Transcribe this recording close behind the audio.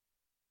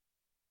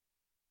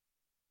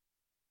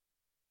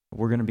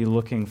We're going to be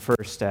looking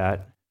first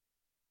at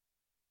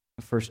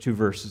the first two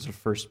verses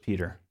of 1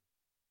 Peter.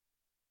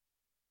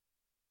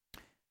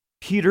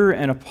 Peter,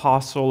 an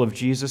apostle of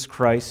Jesus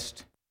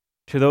Christ,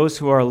 to those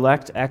who are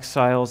elect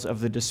exiles of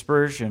the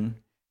dispersion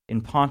in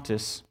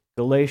Pontus,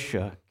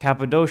 Galatia,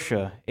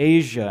 Cappadocia,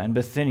 Asia, and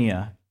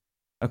Bithynia,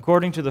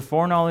 according to the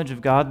foreknowledge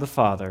of God the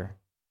Father,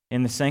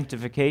 in the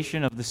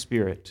sanctification of the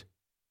Spirit,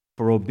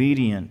 for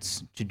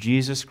obedience to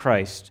Jesus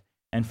Christ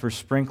and for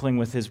sprinkling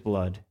with his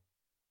blood.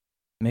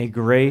 May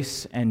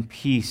grace and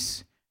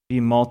peace be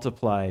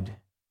multiplied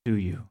to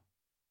you.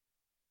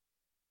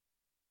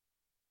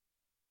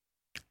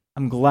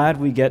 I'm glad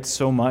we get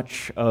so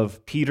much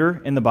of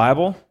Peter in the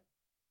Bible.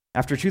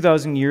 After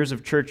 2,000 years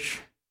of church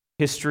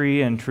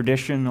history and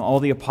tradition, all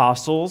the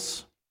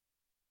apostles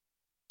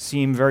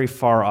seem very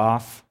far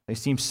off. They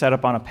seem set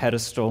up on a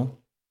pedestal.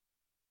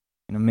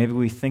 Maybe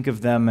we think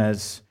of them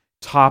as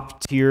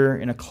top tier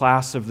in a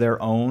class of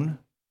their own.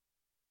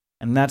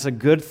 And that's a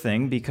good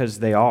thing because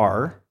they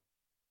are,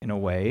 in a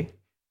way.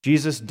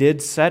 Jesus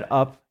did set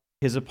up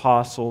his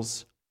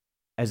apostles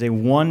as a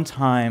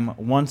one-time,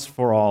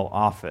 once-for-all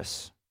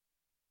office.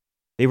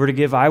 They were to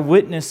give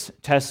eyewitness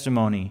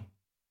testimony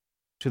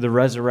to the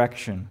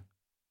resurrection.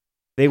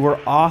 They were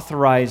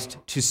authorized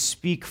to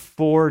speak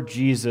for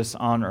Jesus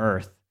on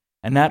earth,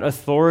 and that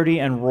authority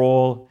and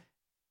role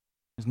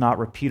is not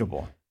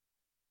repeatable.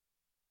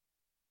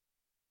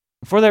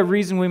 For that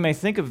reason, we may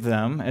think of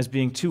them as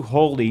being too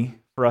holy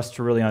for us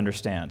to really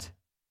understand.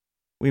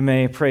 We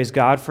may praise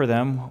God for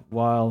them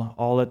while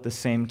all at the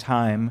same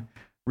time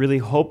really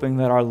hoping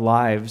that our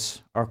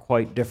lives are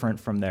quite different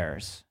from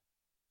theirs.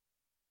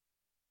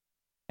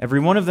 Every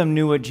one of them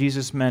knew what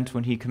Jesus meant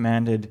when he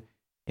commanded,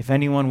 "If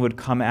anyone would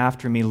come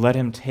after me, let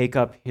him take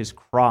up his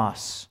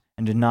cross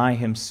and deny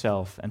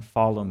himself and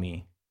follow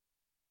me."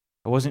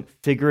 It wasn't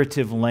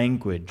figurative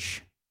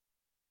language.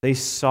 They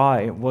saw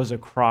it was a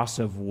cross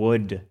of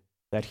wood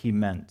that he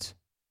meant.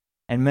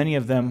 And many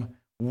of them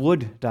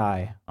would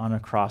die on a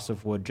cross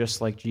of wood, just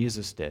like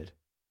Jesus did.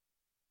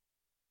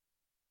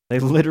 They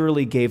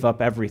literally gave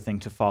up everything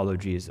to follow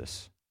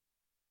Jesus.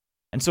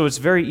 And so it's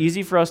very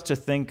easy for us to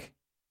think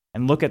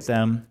and look at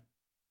them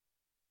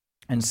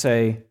and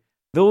say,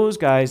 those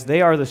guys,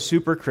 they are the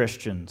super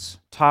Christians,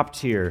 top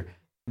tier.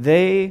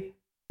 They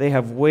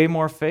have way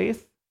more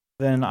faith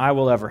than I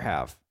will ever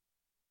have.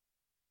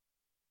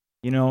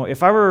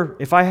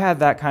 If I had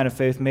that kind of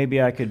faith,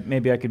 maybe I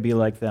could be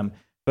like them.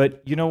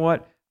 But you know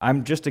what?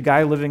 I'm just a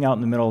guy living out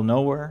in the middle of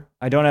nowhere.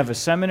 I don't have a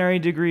seminary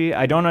degree.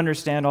 I don't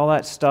understand all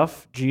that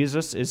stuff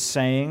Jesus is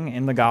saying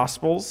in the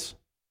Gospels.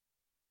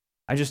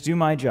 I just do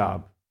my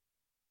job.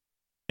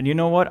 And you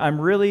know what? I'm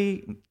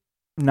really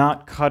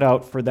not cut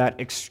out for that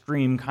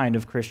extreme kind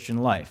of Christian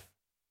life.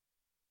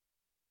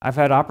 I've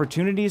had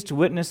opportunities to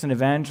witness and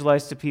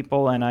evangelize to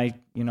people, and I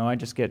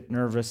just get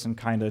nervous and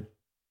kind of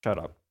shut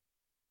up.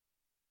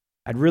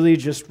 I'd really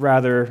just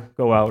rather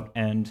go out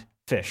and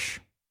fish.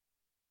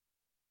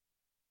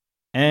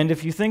 And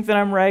if you think that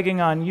I'm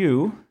ragging on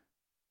you,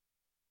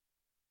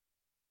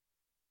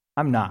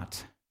 I'm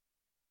not.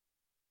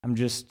 I'm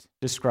just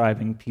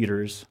describing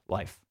Peter's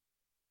life.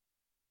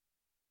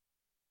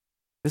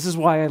 This is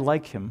why I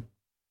like him.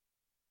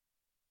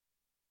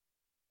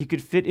 He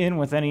could fit in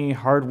with any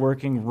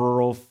hardworking,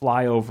 rural,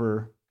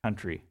 flyover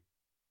country.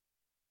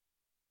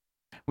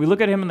 We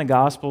look at him in the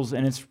Gospels,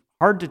 and it's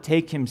hard to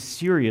take him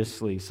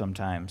seriously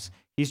sometimes.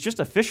 He's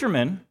just a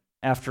fisherman,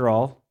 after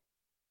all.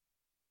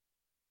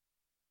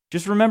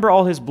 Just remember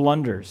all his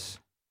blunders.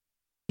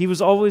 He was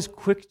always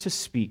quick to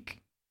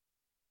speak.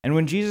 And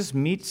when Jesus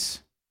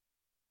meets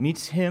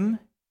him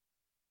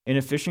in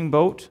a fishing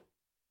boat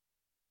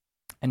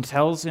and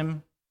tells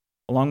him,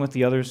 along with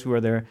the others who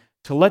are there,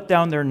 to let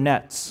down their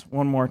nets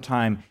one more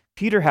time,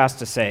 Peter has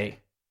to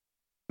say,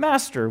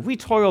 "Master, we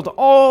toiled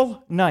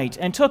all night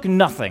and took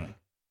nothing."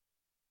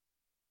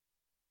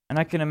 And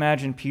I can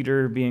imagine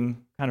Peter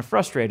being kind of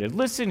frustrated.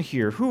 "Listen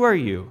here, who are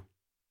you?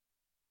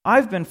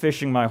 I've been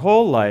fishing my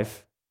whole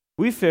life.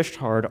 We fished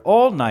hard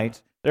all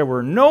night. There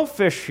were no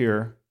fish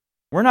here.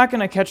 We're not going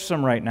to catch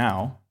some right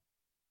now."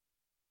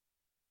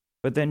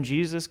 But then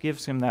Jesus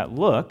gives him that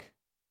look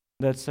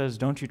that says,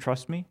 "Don't you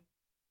trust me?"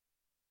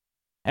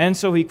 And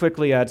so he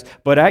quickly adds,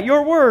 "But at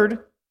your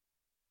word,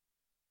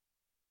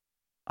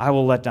 I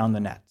will let down the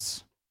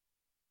nets."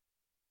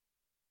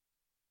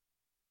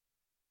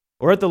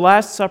 Or at the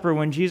Last Supper,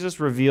 when Jesus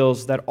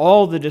reveals that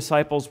all the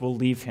disciples will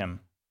leave him,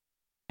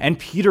 and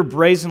Peter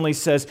brazenly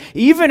says,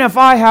 "Even if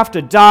I have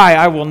to die,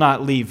 I will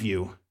not leave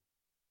you."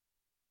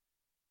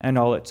 And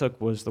all it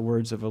took was the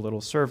words of a little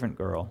servant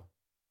girl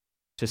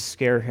to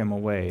scare him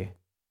away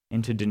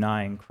into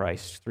denying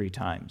Christ 3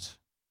 times.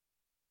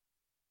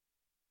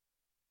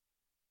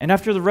 And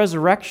after the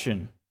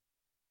resurrection,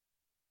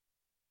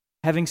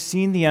 having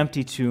seen the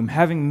empty tomb,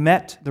 having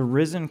met the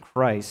risen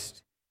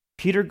Christ,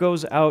 Peter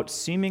goes out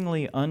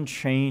seemingly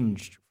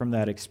unchanged from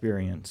that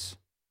experience.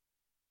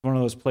 One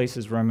of those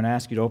places where I'm going to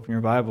ask you to open your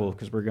Bible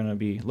because we're going to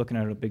be looking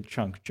at a big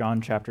chunk, John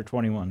chapter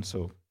 21,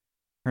 so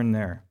turn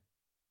there.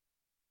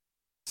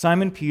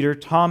 Simon Peter,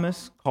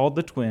 Thomas, called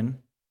the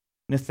twin,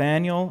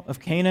 Nathanael of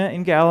Cana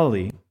in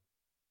Galilee,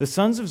 the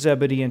sons of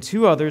Zebedee and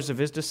two others of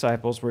his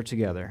disciples were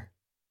together.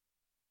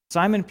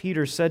 Simon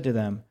Peter said to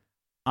them,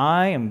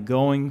 "I am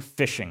going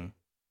fishing."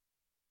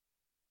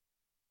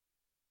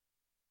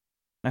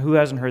 Now, who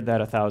hasn't heard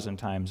that 1,000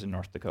 times in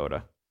North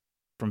Dakota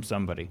from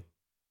somebody?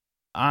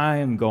 I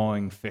am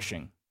going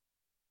fishing.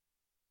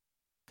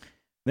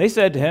 They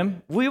said to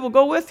him, "We will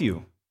go with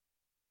you."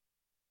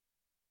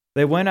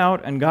 They went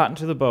out and got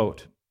into the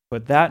boat,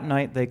 but that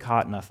night they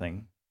caught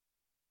nothing.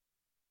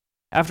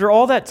 After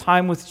all that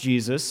time with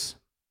Jesus,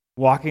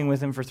 walking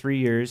with him for 3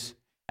 years,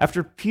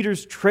 after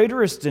Peter's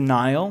traitorous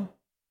denial,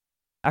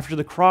 after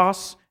the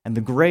cross and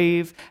the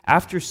grave,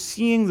 after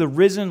seeing the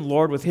risen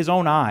Lord with his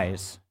own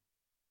eyes,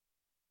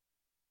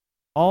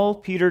 all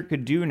Peter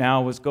could do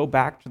now was go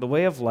back to the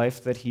way of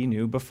life that he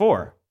knew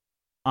before.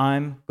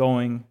 I'm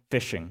going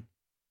fishing.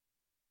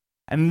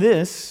 And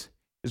this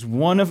is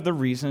one of the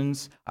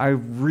reasons I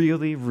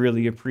really,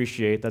 really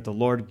appreciate that the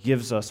Lord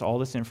gives us all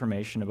this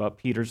information about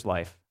Peter's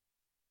life.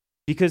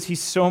 Because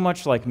he's so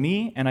much like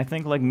me, and I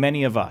think like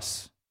many of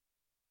us.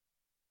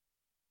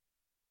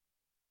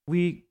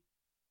 We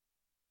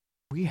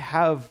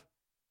have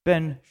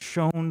been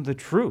shown the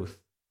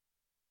truth.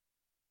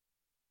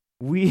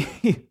 We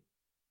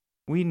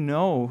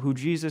know who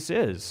Jesus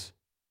is.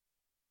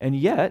 And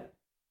yet,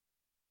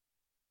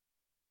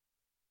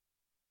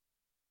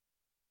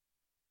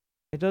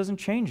 it doesn't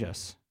change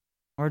us,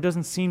 or it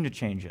doesn't seem to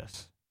change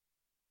us.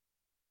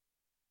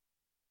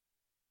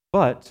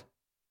 But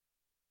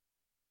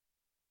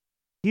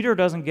Peter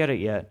doesn't get it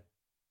yet.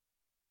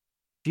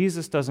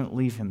 Jesus doesn't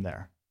leave him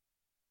there.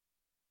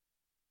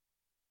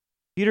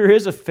 Peter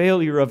is a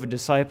failure of a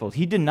disciple.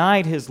 He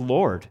denied his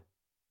Lord.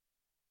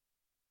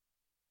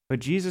 But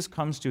Jesus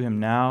comes to him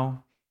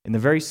now in the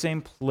very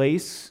same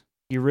place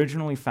he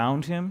originally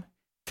found him,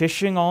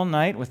 fishing all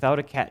night without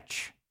a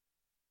catch.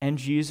 And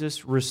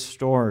Jesus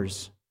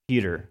restores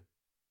Peter.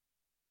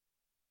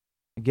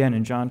 Again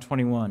in John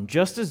 21,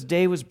 just as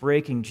day was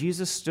breaking,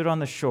 Jesus stood on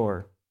the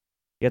shore.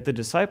 Yet the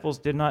disciples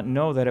did not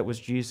know that it was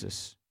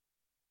Jesus.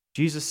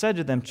 Jesus said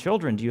to them,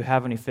 "Children, do you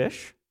have any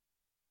fish?"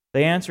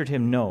 They answered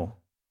him, "No."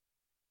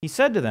 He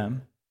said to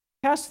them,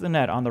 "Cast the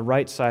net on the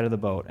right side of the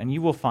boat, and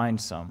you will find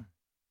some."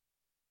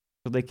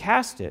 So they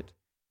cast it,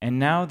 and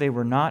now they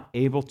were not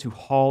able to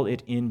haul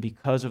it in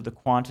because of the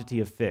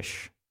quantity of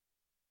fish.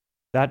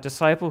 That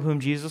disciple whom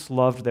Jesus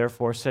loved,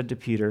 therefore, said to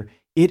Peter,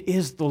 "It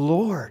is the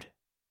Lord."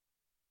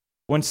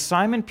 When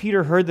Simon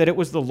Peter heard that it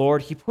was the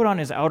Lord, he put on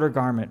his outer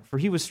garment, for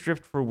he was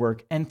stripped for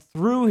work, and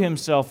threw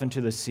himself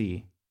into the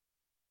sea.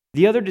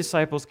 The other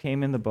disciples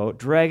came in the boat,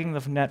 dragging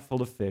the net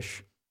full of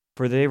fish,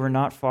 for they were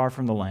not far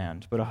from the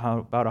land, but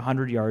about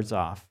 100 yards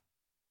off.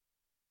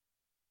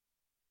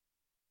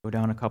 Go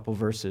down a couple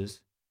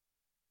verses.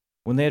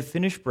 When they had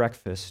finished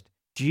breakfast,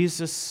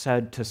 Jesus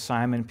said to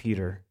Simon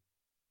Peter,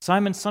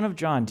 "Simon, son of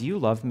John, do you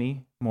love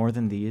me more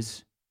than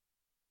these?"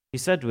 He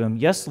said to him,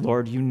 "Yes,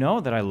 Lord, you know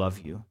that I love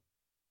you."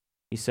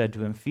 He said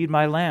to him, "Feed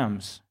my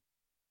lambs."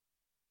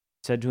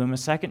 He said to him a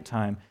second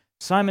time,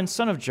 "Simon,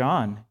 son of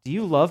John, do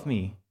you love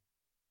me?"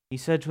 He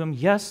said to him,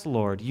 "Yes,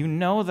 Lord, you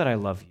know that I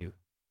love you."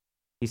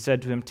 He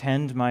said to him,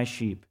 "Tend my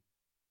sheep."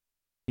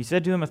 He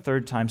said to him a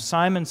third time,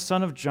 "Simon,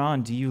 son of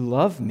John, do you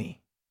love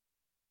me?"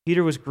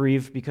 Peter was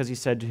grieved because he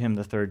said to him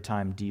the third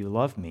time, "Do you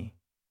love me?"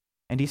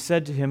 And he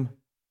said to him,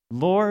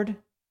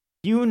 "Lord,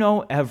 you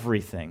know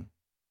everything.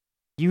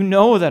 You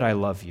know that I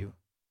love you."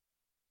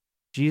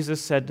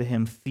 Jesus said to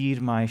him, "Feed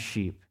my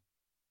sheep."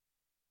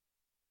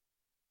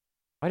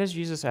 Why does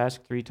Jesus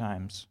ask 3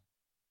 times?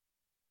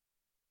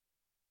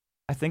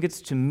 I think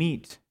it's to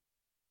meet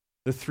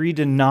the 3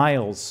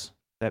 denials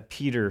that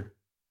Peter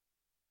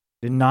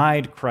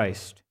denied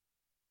Christ,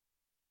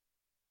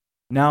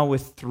 now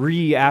with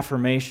 3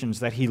 affirmations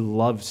that he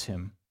loves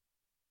him.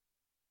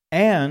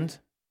 And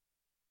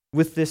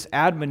with this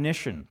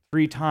admonition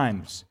 3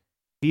 times,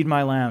 feed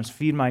my lambs,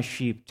 feed my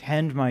sheep,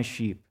 tend my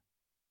sheep.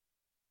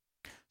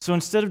 So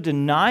instead of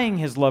denying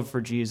his love for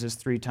Jesus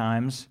 3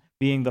 times,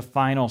 being the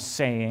final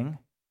saying,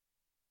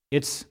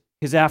 it's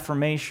his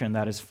affirmation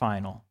that is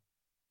final.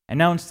 And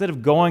now instead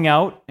of going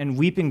out and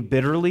weeping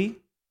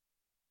bitterly,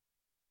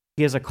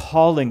 he has a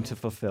calling to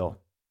fulfill.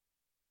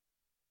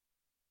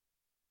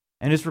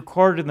 And it's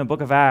recorded in the book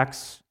of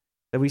Acts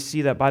that we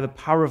see that by the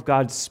power of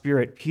God's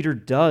Spirit, Peter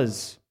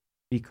does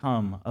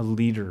become a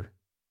leader,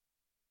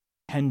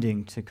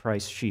 tending to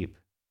Christ's sheep.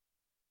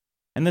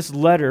 And this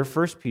letter,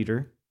 1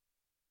 Peter,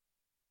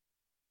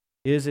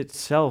 is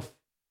itself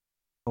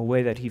a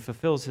way that he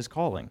fulfills his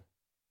calling.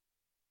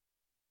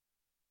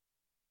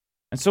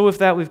 And so with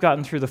that, we've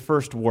gotten through the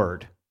first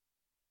word.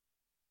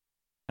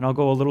 And I'll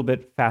go a little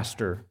bit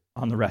faster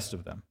on the rest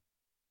of them.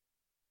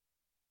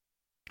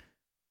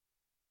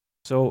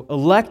 So,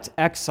 elect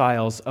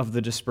exiles of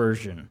the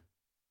dispersion.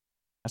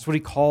 That's what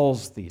he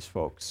calls these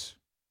folks.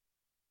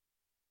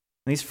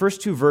 And these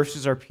first 2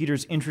 verses are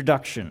Peter's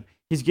introduction.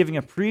 He's giving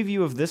a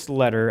preview of this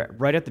letter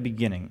right at the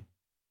beginning.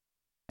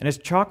 And it's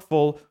chock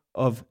full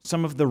of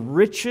some of the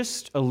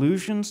richest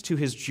allusions to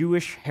his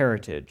Jewish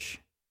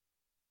heritage.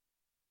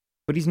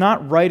 But he's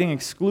not writing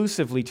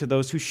exclusively to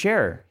those who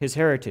share his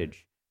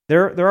heritage.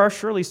 There are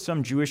surely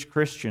some Jewish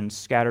Christians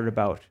scattered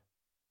about.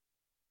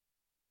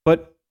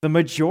 But the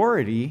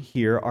majority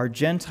here are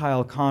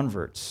Gentile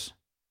converts.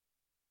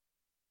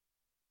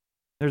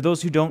 They're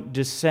those who don't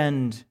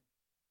descend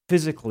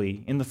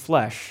physically in the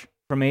flesh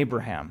from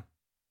Abraham.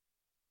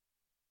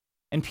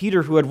 And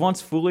Peter, who had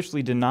once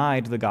foolishly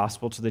denied the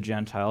gospel to the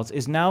Gentiles,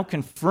 is now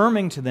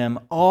confirming to them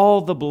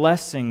all the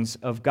blessings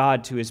of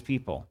God to his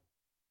people.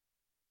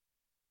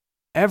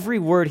 Every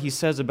word he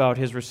says about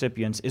his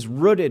recipients is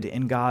rooted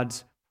in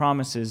God's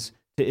promises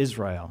to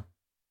Israel.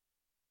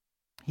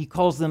 He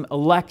calls them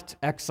elect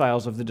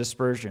exiles of the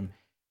dispersion.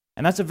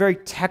 And that's a very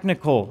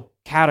technical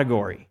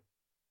category.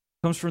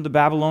 It comes from the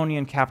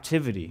Babylonian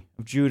captivity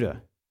of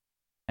Judah,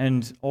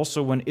 and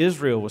also when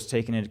Israel was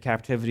taken into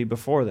captivity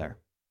before there.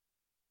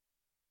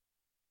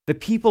 The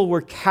people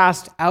were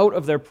cast out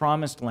of their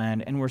promised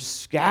land and were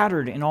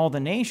scattered in all the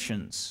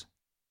nations.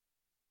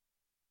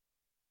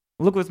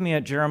 Look with me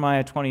at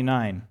Jeremiah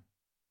 29.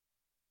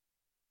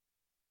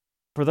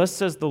 For thus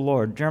says the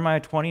Lord,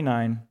 Jeremiah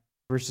 29,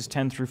 verses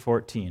 10 through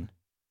 14.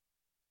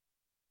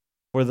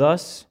 For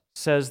thus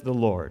says the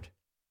Lord,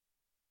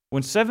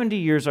 when 70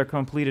 years are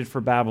completed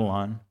for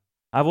Babylon,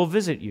 I will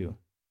visit you,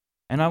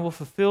 and I will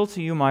fulfill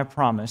to you my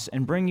promise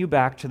and bring you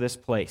back to this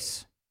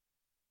place.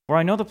 For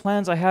I know the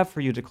plans I have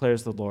for you,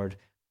 declares the Lord,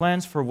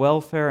 plans for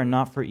welfare and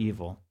not for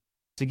evil,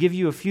 to give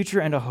you a future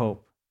and a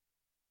hope.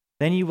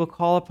 Then you will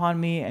call upon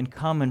me and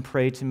come and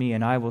pray to me,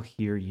 and I will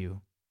hear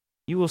you.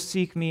 You will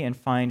seek me and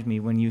find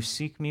me when you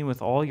seek me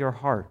with all your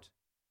heart.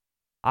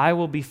 I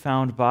will be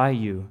found by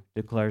you,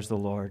 declares the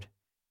Lord,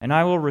 and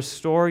I will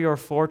restore your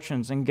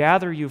fortunes and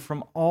gather you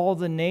from all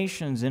the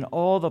nations in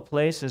all the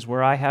places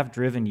where I have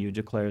driven you,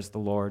 declares the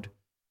Lord.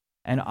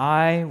 And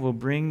I will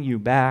bring you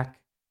back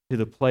to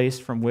the place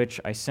from which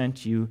I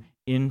sent you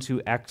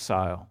into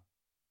exile.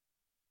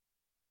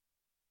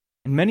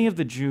 And many of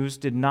the Jews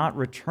did not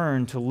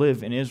return to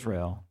live in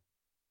Israel,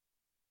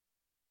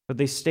 but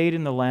they stayed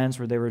in the lands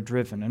where they were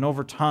driven. And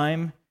over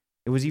time,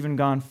 it was even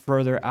gone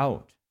further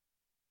out.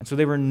 And so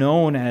they were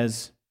known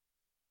as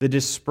the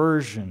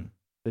dispersion,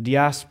 the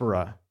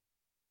diaspora.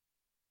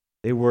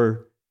 They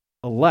were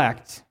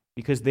elect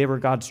because they were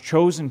God's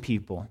chosen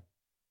people,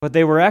 but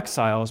they were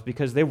exiles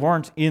because they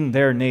weren't in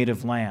their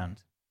native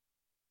land.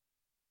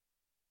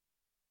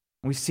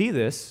 We see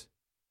this,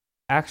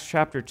 Acts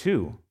chapter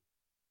 2,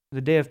 the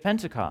day of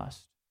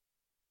Pentecost.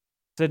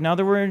 It said, now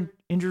there were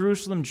in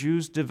Jerusalem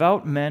Jews,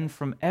 devout men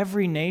from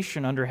every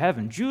nation under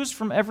heaven, Jews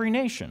from every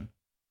nation.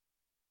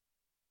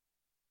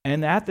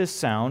 And at this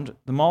sound,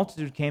 the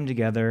multitude came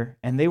together,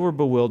 and they were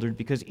bewildered,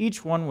 because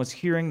each one was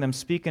hearing them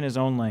speak in his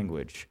own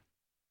language.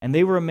 And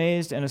they were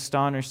amazed and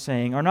astonished,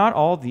 saying, are not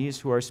all these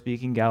who are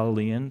speaking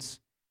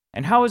Galileans?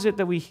 And how is it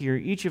that we hear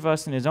each of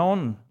us in his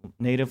own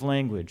native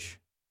language?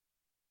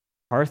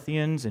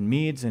 Parthians and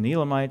Medes and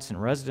Elamites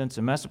and residents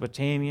of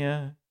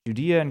Mesopotamia,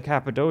 Judea and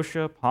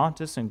Cappadocia,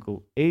 Pontus and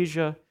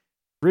Asia,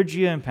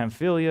 Phrygia and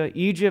Pamphylia,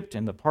 Egypt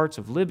and the parts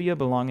of Libya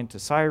belonging to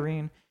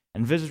Cyrene,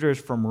 and visitors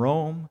from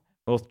Rome,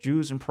 both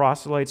Jews and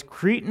proselytes,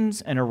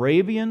 Cretans and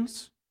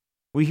Arabians,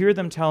 we hear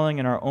them telling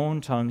in our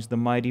own tongues the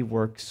mighty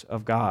works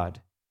of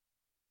God.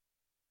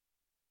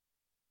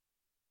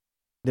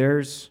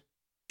 There's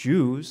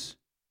Jews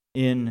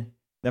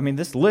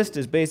this list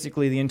is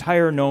basically the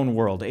entire known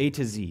world, A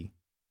to Z,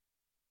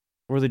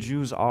 where the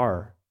Jews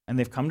are. And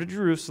they've come to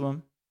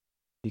Jerusalem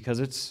because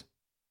it's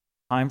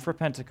time for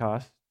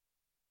Pentecost,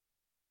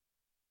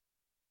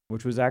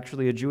 which was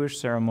actually a Jewish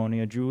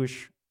ceremony, a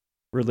Jewish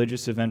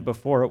religious event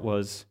before it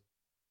was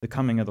the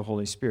coming of the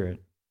Holy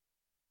Spirit.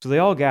 So they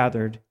all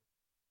gathered,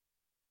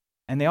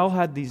 and they all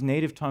had these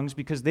native tongues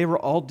because they were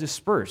all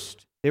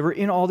dispersed. They were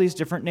in all these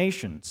different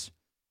nations.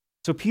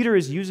 So Peter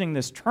is using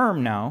this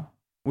term now,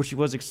 which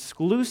was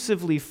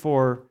exclusively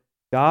for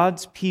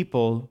God's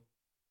people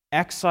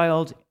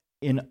exiled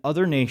in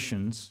other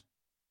nations.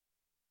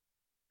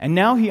 And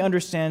now he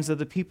understands that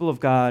the people of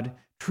God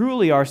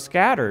truly are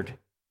scattered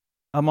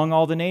among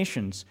all the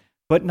nations,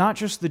 but not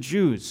just the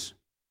Jews.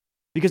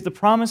 Because the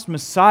promised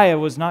Messiah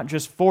was not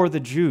just for the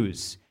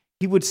Jews.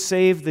 He would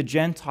save the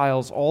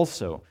Gentiles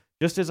also.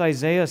 Just as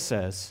Isaiah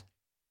says,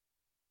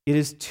 it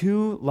is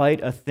too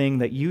light a thing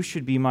that you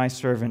should be my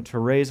servant to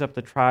raise up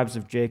the tribes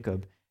of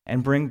Jacob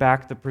and bring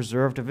back the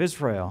preserved of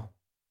Israel.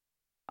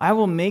 I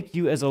will make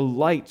you as a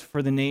light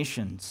for the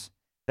nations,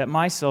 that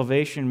my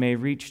salvation may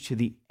reach to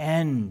the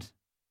end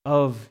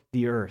of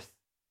the earth.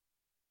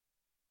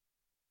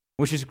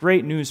 Which is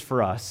great news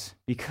for us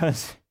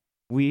because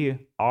we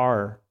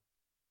are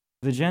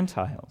the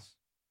Gentiles.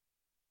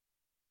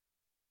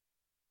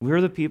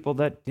 We're the people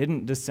that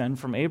didn't descend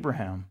from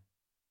Abraham.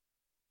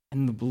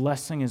 And the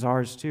blessing is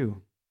ours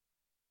too.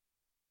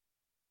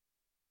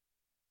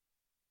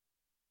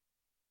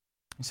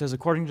 He says,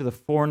 according to the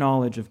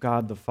foreknowledge of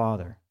God the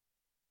Father.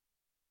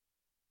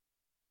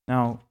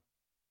 Now,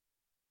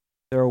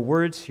 there are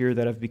words here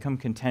that have become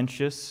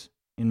contentious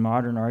in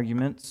modern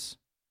arguments.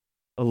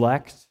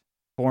 Elect,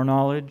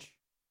 foreknowledge.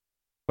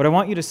 But I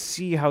want you to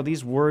see how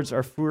these words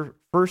are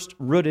first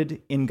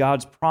rooted in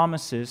God's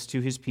promises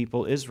to his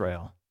people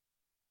Israel.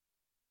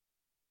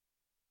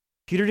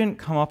 Peter didn't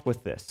come up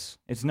with this.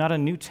 It's not a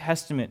New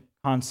Testament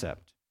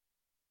concept.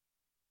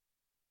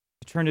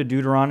 Turn to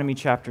Deuteronomy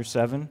chapter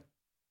 7,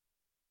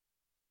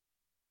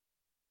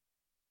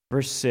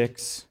 verse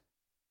 6.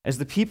 As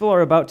the people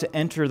are about to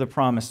enter the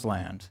promised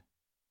land,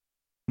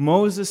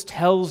 Moses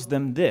tells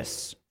them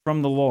this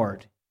from the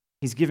Lord.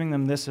 He's giving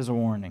them this as a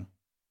warning.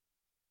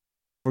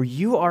 For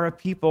you are a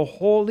people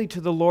holy to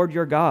the Lord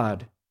your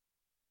God.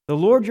 The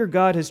Lord your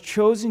God has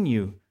chosen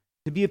you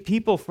to be a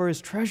people for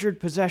his treasured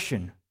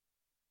possession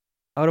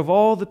out of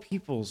all the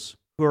peoples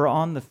who are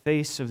on the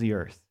face of the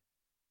earth.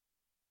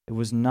 It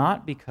was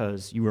not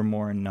because you were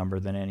more in number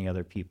than any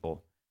other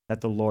people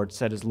that the Lord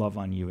set his love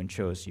on you and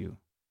chose you.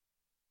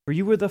 For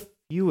you were the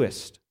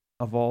fewest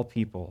of all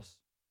peoples.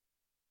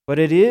 But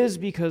it is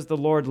because the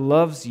Lord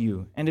loves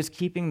you and is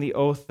keeping the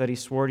oath that he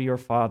swore to your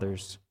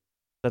fathers,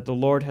 that the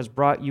Lord has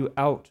brought you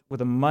out with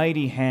a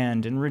mighty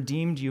hand and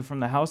redeemed you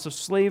from the house of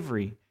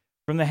slavery,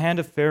 from the hand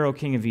of Pharaoh,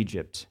 king of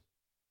Egypt.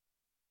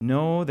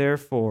 Know,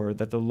 therefore,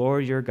 that the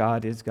Lord your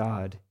God is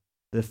God,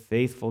 the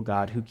faithful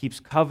God, who keeps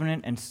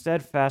covenant and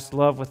steadfast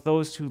love with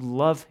those who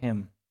love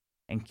him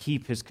and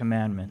keep his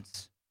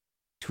commandments,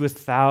 to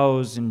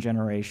 1,000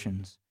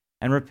 generations,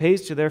 and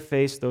repays to their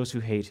face those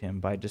who hate him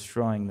by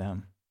destroying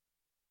them.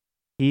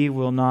 He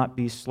will not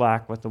be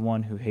slack with the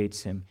one who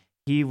hates him.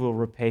 He will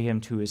repay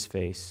him to his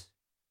face.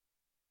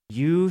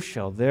 You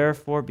shall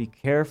therefore be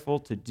careful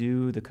to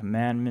do the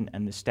commandment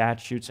and the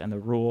statutes and the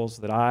rules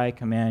that I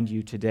command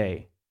you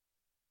today.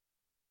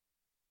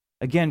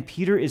 Again,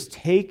 Peter is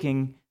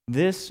taking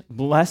this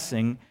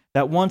blessing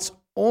that once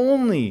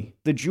only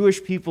the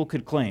Jewish people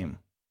could claim,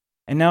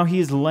 and now he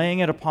is laying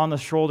it upon the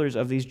shoulders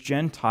of these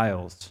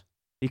Gentiles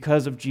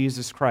because of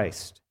Jesus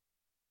Christ.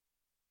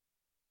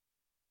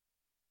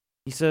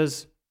 He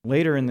says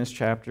later in this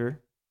chapter,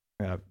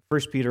 1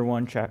 Peter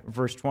 1,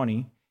 verse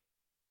 20,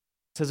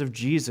 it says of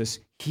Jesus,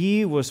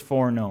 he was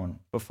foreknown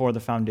before the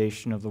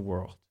foundation of the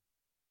world.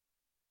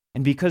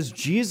 And because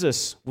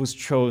Jesus was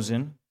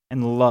chosen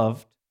and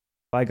loved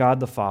by God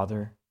the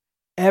Father,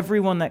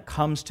 everyone that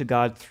comes to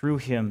God through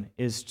him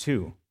is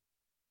too.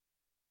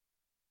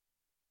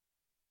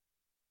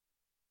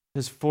 It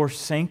says, for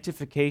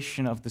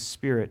sanctification of the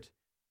Spirit,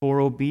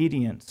 for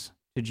obedience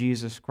to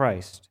Jesus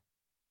Christ.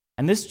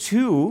 And this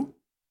too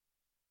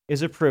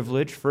is a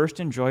privilege first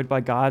enjoyed by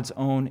God's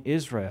own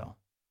Israel.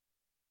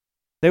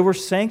 They were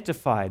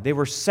sanctified. They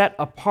were set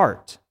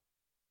apart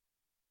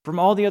from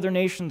all the other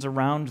nations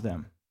around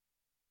them.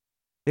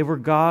 They were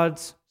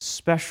God's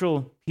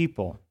special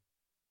people,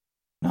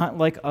 not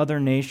like other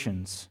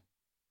nations.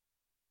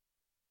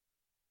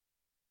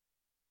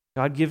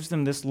 God gives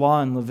them this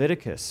law in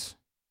Leviticus,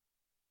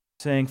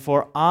 saying,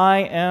 for I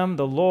am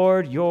the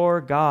Lord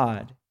your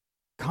God.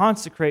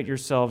 Consecrate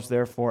yourselves,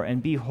 therefore,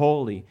 and be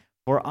holy,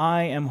 for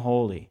I am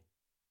holy.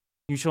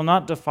 You shall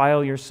not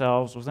defile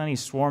yourselves with any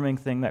swarming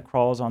thing that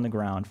crawls on the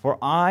ground, for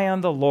I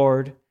am the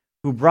Lord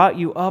who brought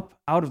you up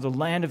out of the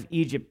land of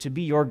Egypt to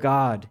be your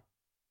God.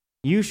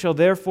 You shall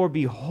therefore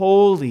be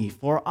holy,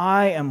 for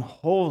I am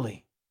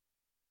holy.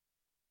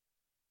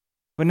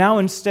 But now,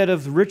 instead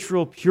of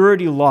ritual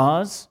purity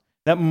laws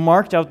that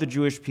marked out the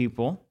Jewish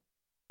people,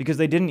 because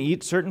they didn't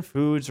eat certain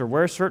foods or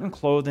wear certain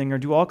clothing or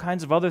do all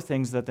kinds of other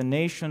things that the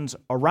nations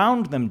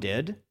around them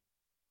did,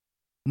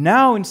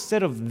 now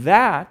instead of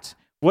that,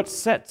 what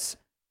sets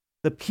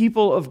the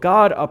people of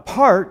God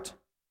apart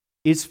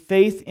is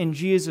faith in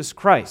Jesus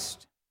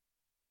Christ.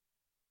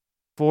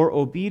 For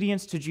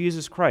obedience to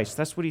Jesus Christ.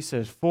 That's what he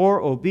says. For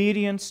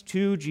obedience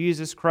to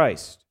Jesus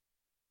Christ.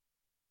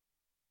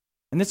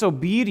 And this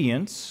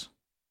obedience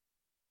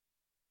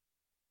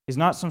is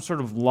not some sort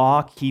of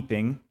law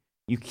keeping.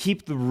 You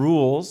keep the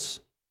rules,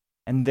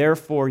 and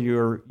therefore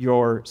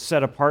you're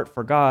set apart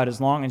for God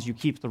as long as you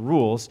keep the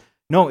rules.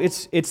 No,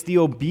 it's the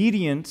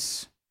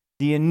obedience,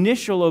 the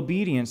initial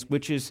obedience,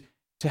 which is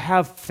to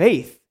have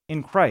faith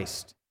in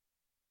Christ.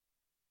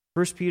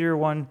 1 Peter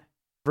 1,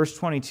 verse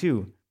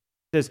 22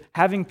 says,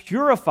 having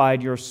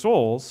purified your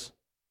souls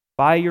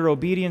by your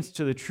obedience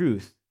to the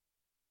truth,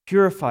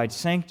 purified,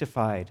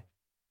 sanctified,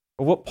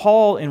 or what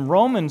Paul in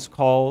Romans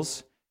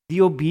calls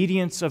the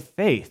obedience of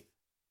faith.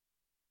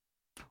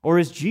 Or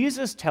as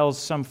Jesus tells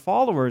some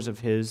followers of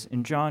his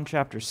in John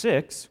chapter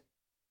 6,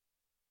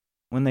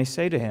 when they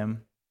say to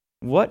him,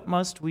 what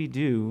must we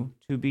do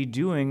to be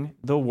doing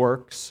the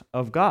works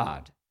of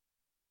God?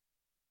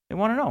 They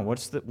want to know,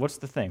 what's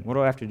the thing? What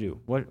do I have to do?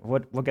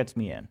 What gets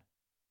me in?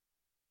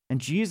 And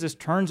Jesus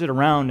turns it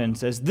around and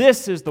says,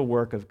 this is the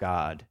work of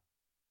God,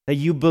 that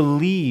you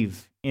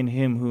believe in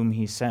him whom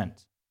he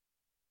sent.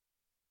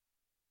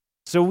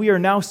 So we are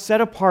now set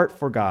apart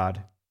for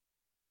God,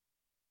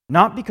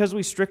 not because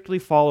we strictly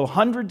follow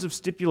hundreds of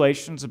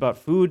stipulations about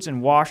foods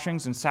and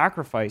washings and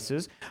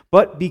sacrifices,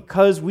 but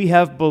because we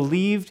have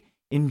believed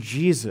in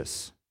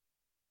Jesus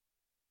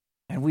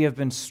and we have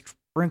been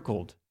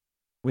sprinkled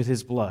with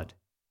his blood.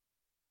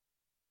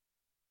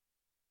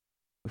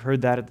 We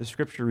heard that at the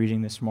scripture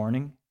reading this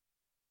morning.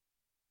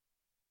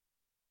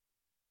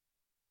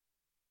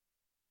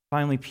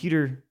 Finally,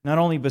 Peter not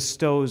only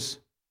bestows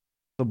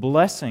the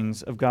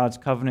blessings of God's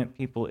covenant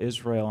people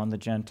Israel on the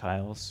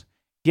Gentiles,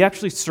 he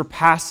actually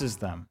surpasses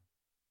them.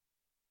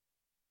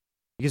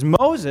 Because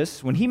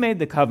Moses, when he made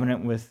the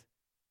covenant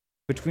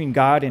between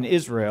God and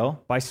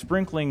Israel by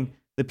sprinkling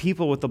the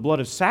people with the blood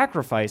of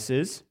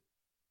sacrifices,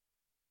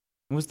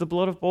 it was the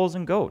blood of bulls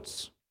and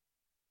goats.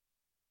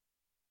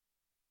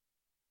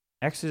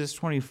 Exodus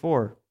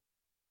 24.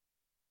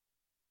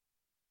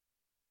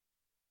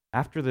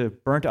 After the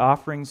burnt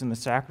offerings and the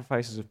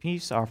sacrifices of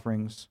peace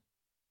offerings,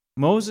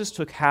 Moses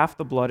took half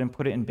the blood and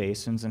put it in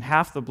basins, and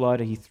half the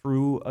blood he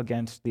threw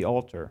against the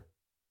altar.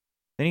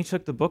 Then he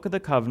took the book of the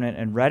covenant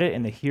and read it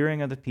in the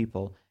hearing of the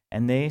people,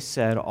 and they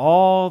said,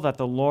 "All that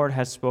the Lord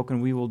has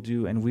spoken we will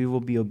do, and we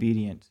will be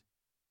obedient."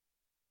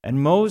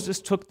 And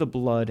Moses took the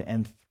blood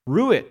and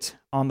threw it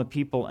on the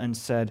people and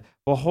said,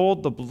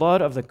 "Behold the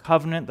blood of the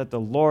covenant that the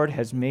Lord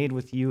has made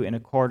with you in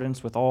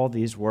accordance with all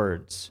these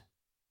words."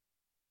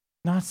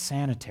 Not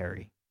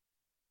sanitary.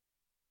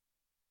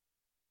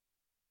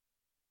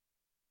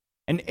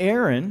 And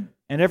Aaron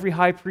and every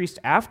high priest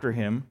after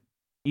him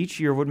each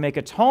year would make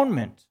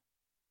atonement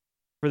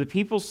for the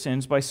people's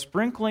sins by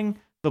sprinkling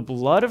the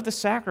blood of the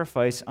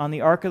sacrifice on the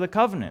Ark of the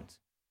Covenant.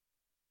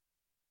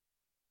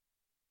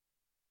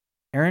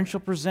 Aaron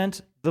shall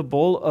present the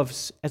bull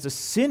as a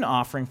sin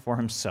offering for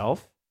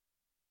himself,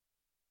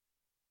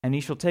 and he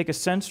shall take a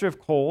censer of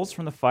coals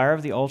from the fire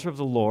of the altar of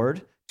the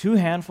Lord, 2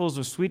 handfuls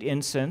of sweet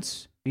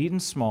incense, beaten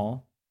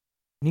small,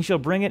 and he shall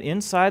bring it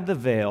inside the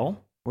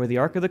veil where the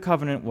Ark of the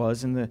Covenant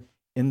was in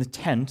the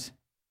tent,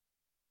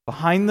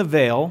 behind the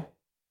veil,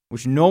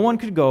 which no one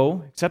could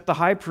go except the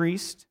high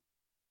priest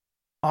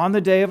on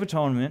the Day of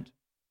Atonement.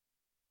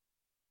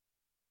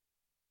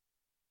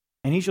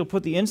 And he shall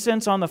put the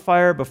incense on the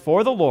fire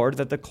before the Lord,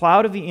 that the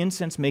cloud of the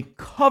incense may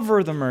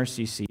cover the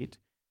mercy seat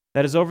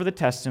that is over the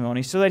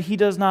testimony, so that he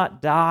does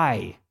not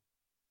die.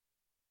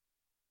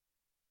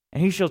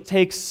 And he shall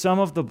take some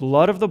of the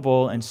blood of the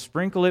bull and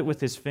sprinkle it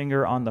with his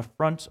finger on the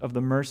front of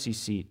the mercy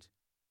seat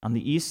on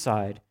the east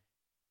side.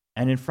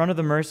 And in front of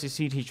the mercy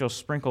seat he shall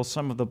sprinkle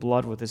some of the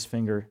blood with his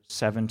finger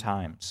 7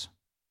 times.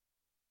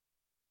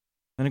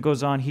 Then it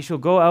goes on, he shall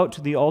go out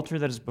to the altar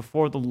that is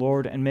before the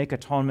Lord and make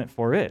atonement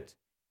for it.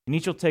 And he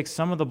shall take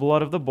some of the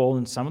blood of the bull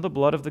and some of the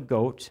blood of the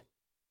goat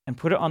and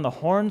put it on the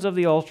horns of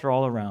the altar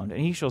all around. And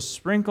he shall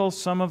sprinkle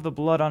some of the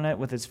blood on it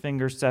with his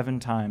finger 7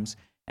 times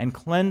and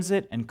cleanse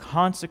it and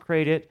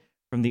consecrate it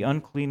from the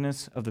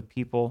uncleanness of the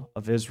people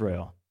of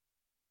Israel.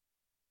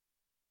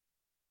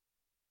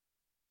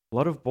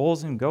 Blood of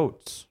bulls and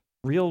goats,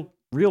 real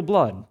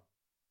blood,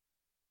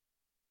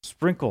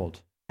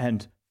 sprinkled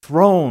and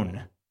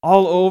thrown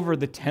all over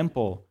the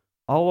temple,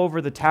 all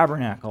over the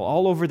tabernacle,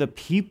 all over the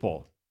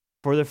people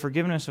for the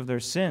forgiveness of their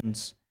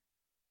sins.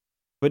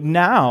 But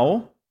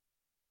now,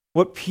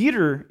 what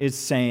Peter is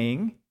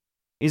saying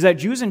is that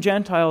Jews and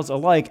Gentiles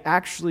alike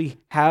actually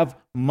have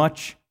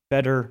much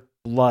better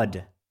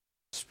blood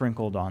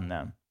sprinkled on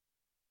them.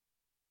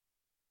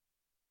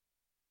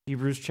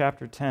 Hebrews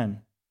chapter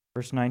 10,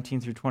 verse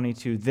 19 through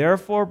 22.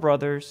 Therefore,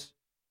 brothers,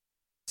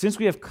 since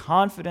we have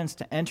confidence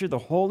to enter the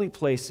holy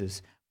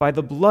places by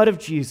the blood of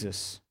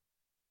Jesus,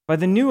 by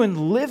the new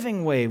and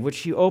living way which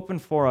he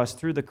opened for us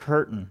through the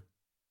curtain,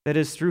 that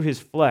is, through his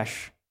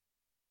flesh,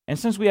 and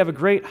since we have a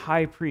great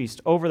high priest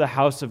over the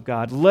house of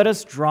God, let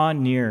us draw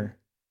near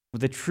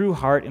with a true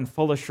heart and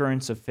full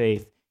assurance of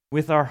faith,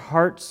 with our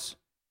hearts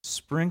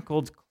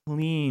sprinkled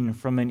clean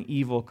from an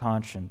evil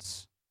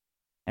conscience,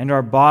 and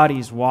our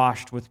bodies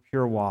washed with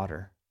pure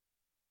water.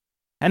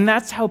 And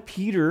that's how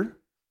Peter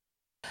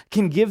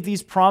can give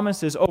these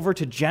promises over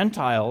to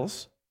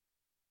Gentiles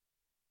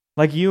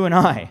like you and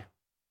I.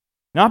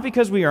 Not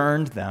because we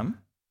earned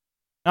them,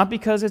 not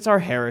because it's our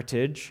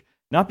heritage,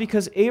 not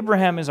because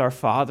Abraham is our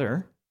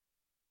father,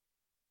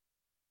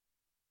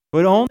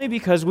 but only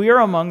because we are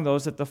among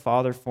those that the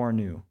Father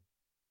foreknew.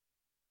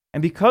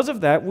 And because of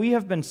that, we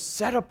have been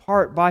set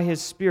apart by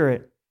his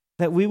Spirit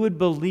that we would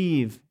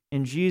believe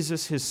in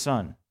Jesus, his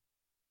Son,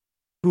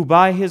 who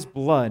by his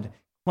blood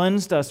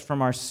cleansed us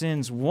from our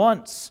sins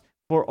once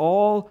for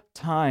all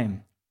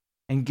time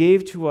and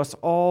gave to us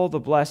all the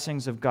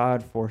blessings of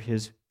God for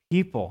his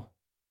people.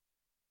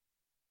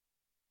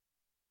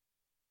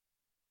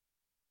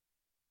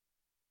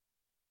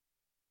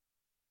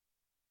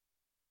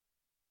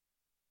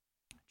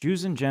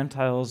 Jews and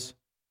Gentiles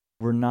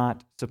were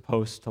not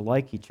supposed to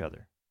like each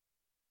other.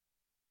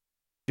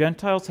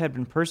 Gentiles had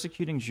been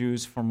persecuting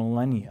Jews for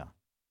millennia.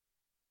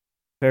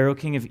 Pharaoh,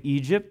 king of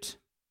Egypt,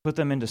 put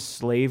them into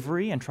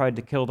slavery and tried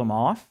to kill them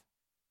off.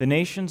 The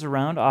nations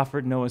around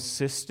offered no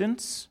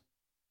assistance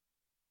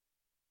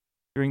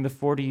during the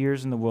 40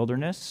 years in the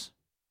wilderness.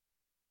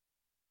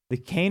 The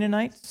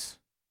Canaanites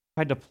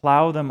tried to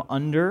plow them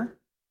under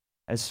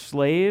as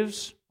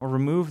slaves or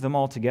remove them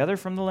altogether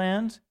from the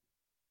land.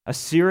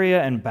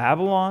 Assyria and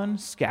Babylon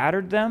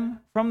scattered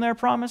them from their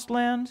promised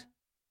land.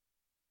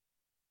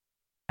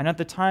 And at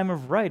the time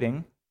of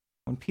writing,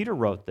 when Peter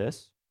wrote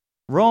this,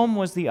 Rome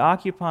was the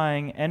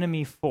occupying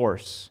enemy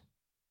force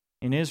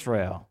in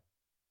Israel.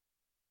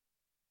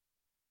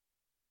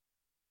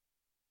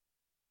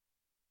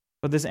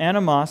 But this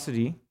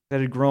animosity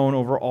that had grown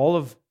over all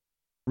of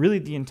really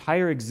the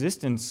entire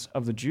existence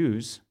of the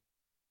Jews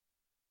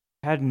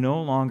had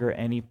no longer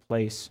any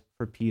place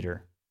for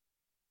Peter.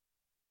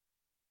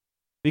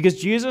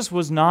 Because Jesus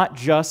was not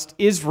just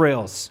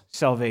Israel's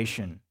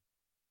salvation.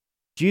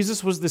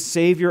 Jesus was the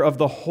Savior of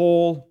the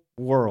whole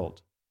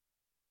world.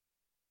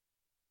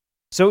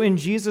 So in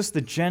Jesus,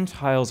 the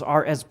Gentiles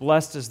are as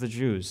blessed as the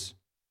Jews.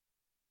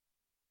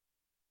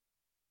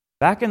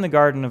 Back in the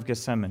Garden of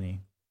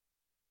Gethsemane,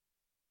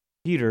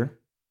 Peter,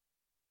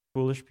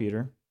 foolish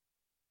Peter,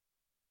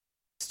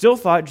 still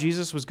thought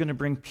Jesus was going to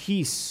bring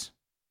peace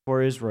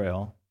for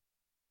Israel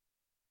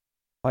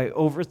by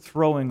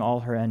overthrowing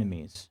all her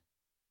enemies.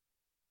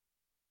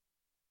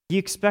 He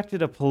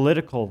expected a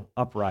political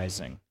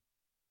uprising.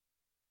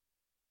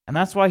 And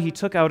that's why he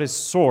took out his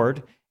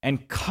sword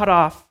and cut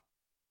off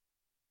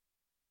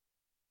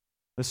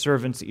the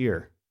servant's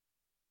ear.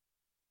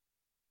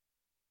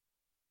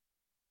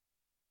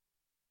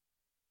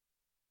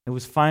 It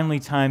was finally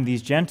time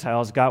these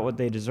Gentiles got what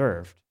they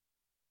deserved.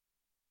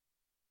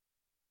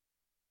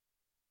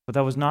 But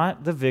that was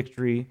not the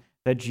victory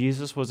that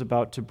Jesus was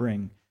about to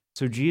bring.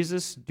 So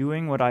Jesus,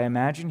 doing what I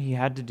imagine he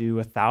had to do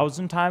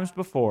 1,000 times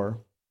before,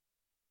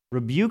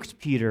 rebuked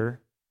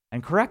Peter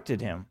and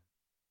corrected him.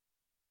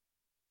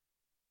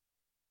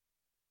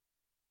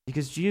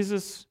 Because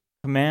Jesus'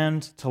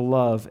 command to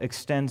love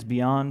extends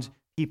beyond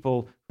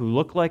people who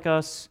look like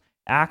us,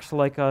 act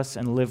like us,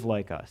 and live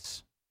like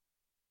us.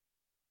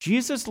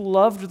 Jesus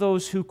loved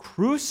those who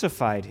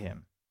crucified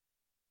him.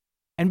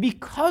 And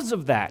because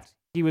of that,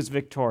 he was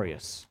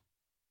victorious.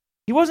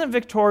 He wasn't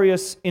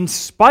victorious in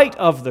spite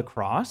of the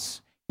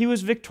cross. He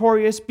was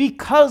victorious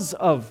because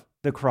of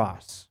the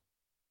cross.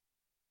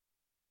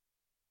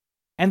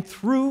 And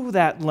through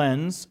that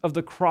lens of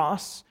the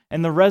cross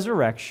and the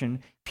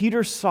resurrection,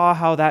 Peter saw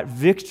how that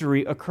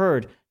victory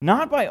occurred,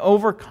 not by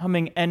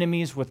overcoming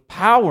enemies with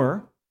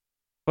power,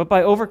 but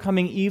by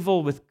overcoming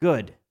evil with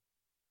good.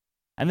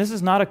 And this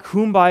is not a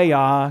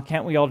kumbaya,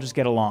 can't we all just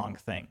get along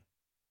thing.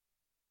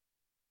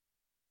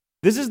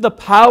 This is the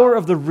power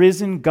of the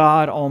risen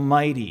God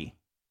Almighty,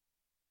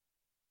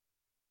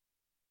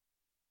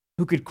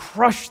 who could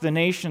crush the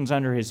nations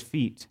under his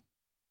feet.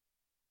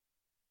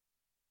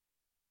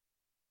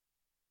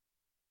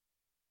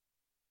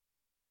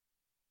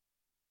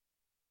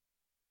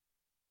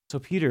 So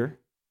Peter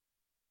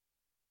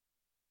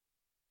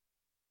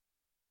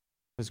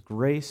says,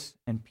 grace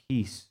and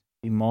peace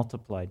be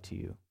multiplied to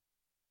you.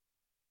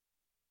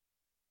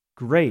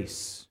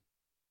 Grace,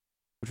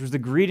 which was the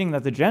greeting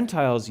that the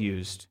Gentiles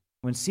used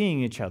when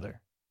seeing each other.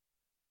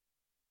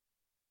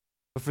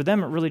 But for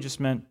them, it really just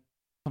meant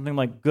something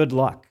like good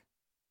luck,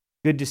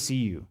 good to see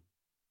you,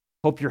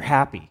 hope you're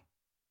happy,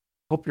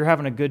 hope you're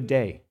having a good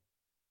day.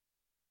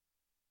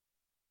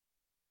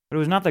 But it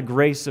was not the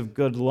grace of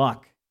good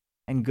luck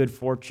and good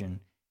fortune.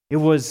 It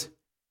was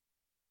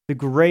the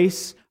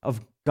grace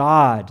of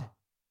God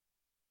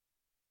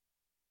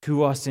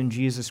to us in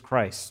Jesus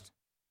Christ.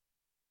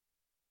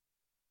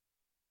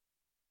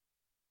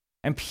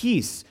 And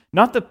peace,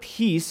 not the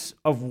peace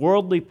of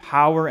worldly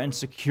power and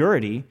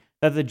security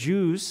that the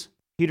Jews,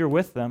 Peter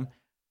with them,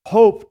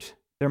 hoped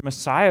their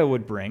Messiah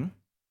would bring,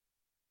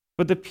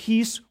 but the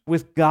peace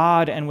with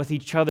God and with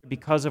each other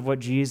because of what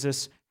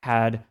Jesus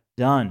had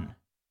done.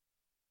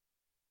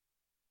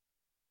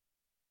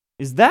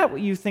 Is that what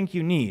you think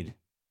you need?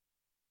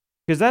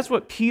 Because that's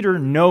what Peter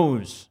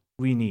knows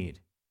we need.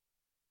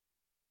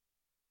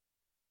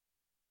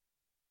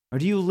 Or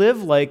do you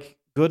live like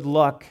good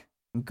luck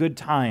and good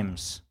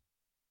times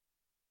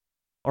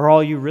are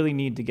all you really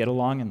need to get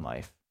along in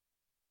life?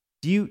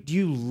 Do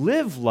you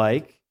live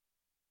like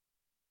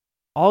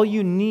all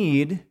you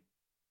need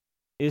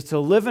is to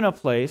live in a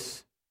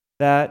place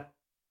that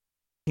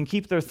can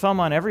keep their thumb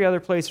on every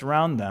other place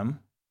around them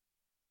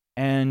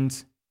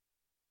and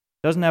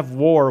doesn't have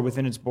war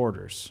within its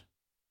borders?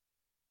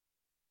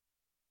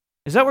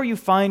 Is that where you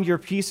find your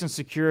peace and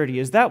security?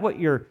 Is that what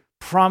your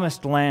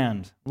promised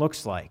land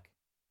looks like?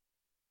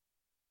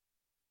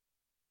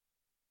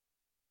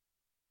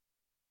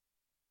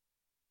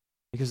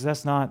 Because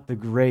that's not the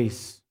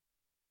grace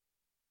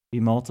be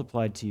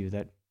multiplied to you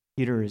that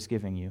Peter is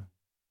giving you.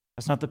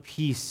 That's not the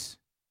peace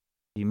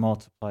be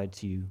multiplied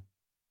to you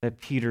that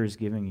Peter is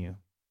giving you.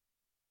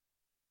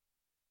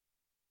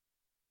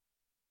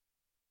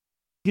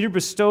 Peter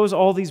bestows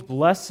all these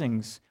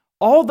blessings,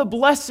 all the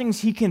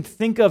blessings he can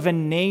think of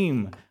and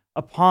name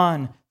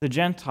upon the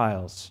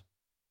Gentiles,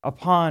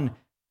 upon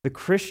the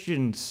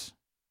Christians,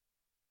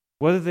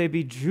 whether they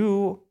be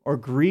Jew or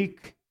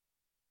Greek,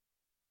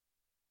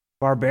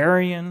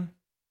 barbarian,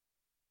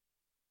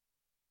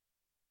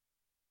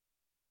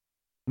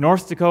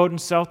 North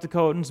Dakotans, South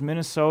Dakotans,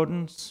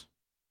 Minnesotans,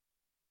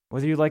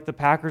 whether you like the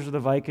Packers or the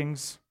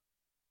Vikings,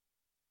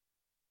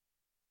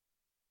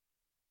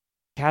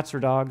 cats or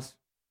dogs.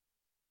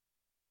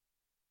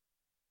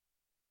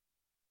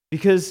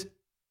 Because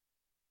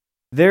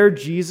their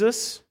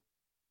Jesus,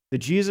 the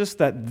Jesus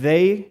that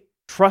they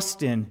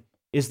trust in,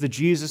 is the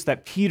Jesus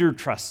that Peter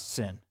trusts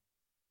in.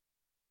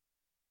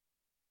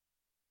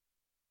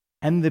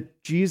 And the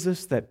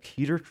Jesus that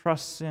Peter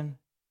trusts in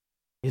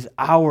is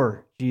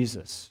our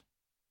Jesus.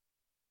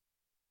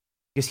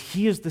 Because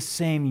he is the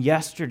same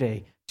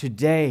yesterday,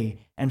 today,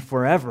 and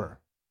forever.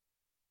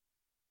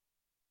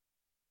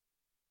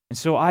 And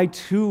so I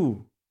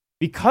too,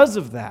 because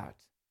of that,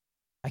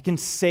 I can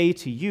say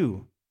to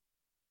you,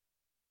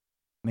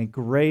 may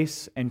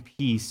grace and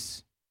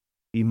peace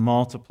be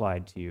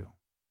multiplied to you.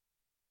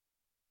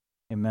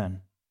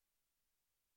 Amen.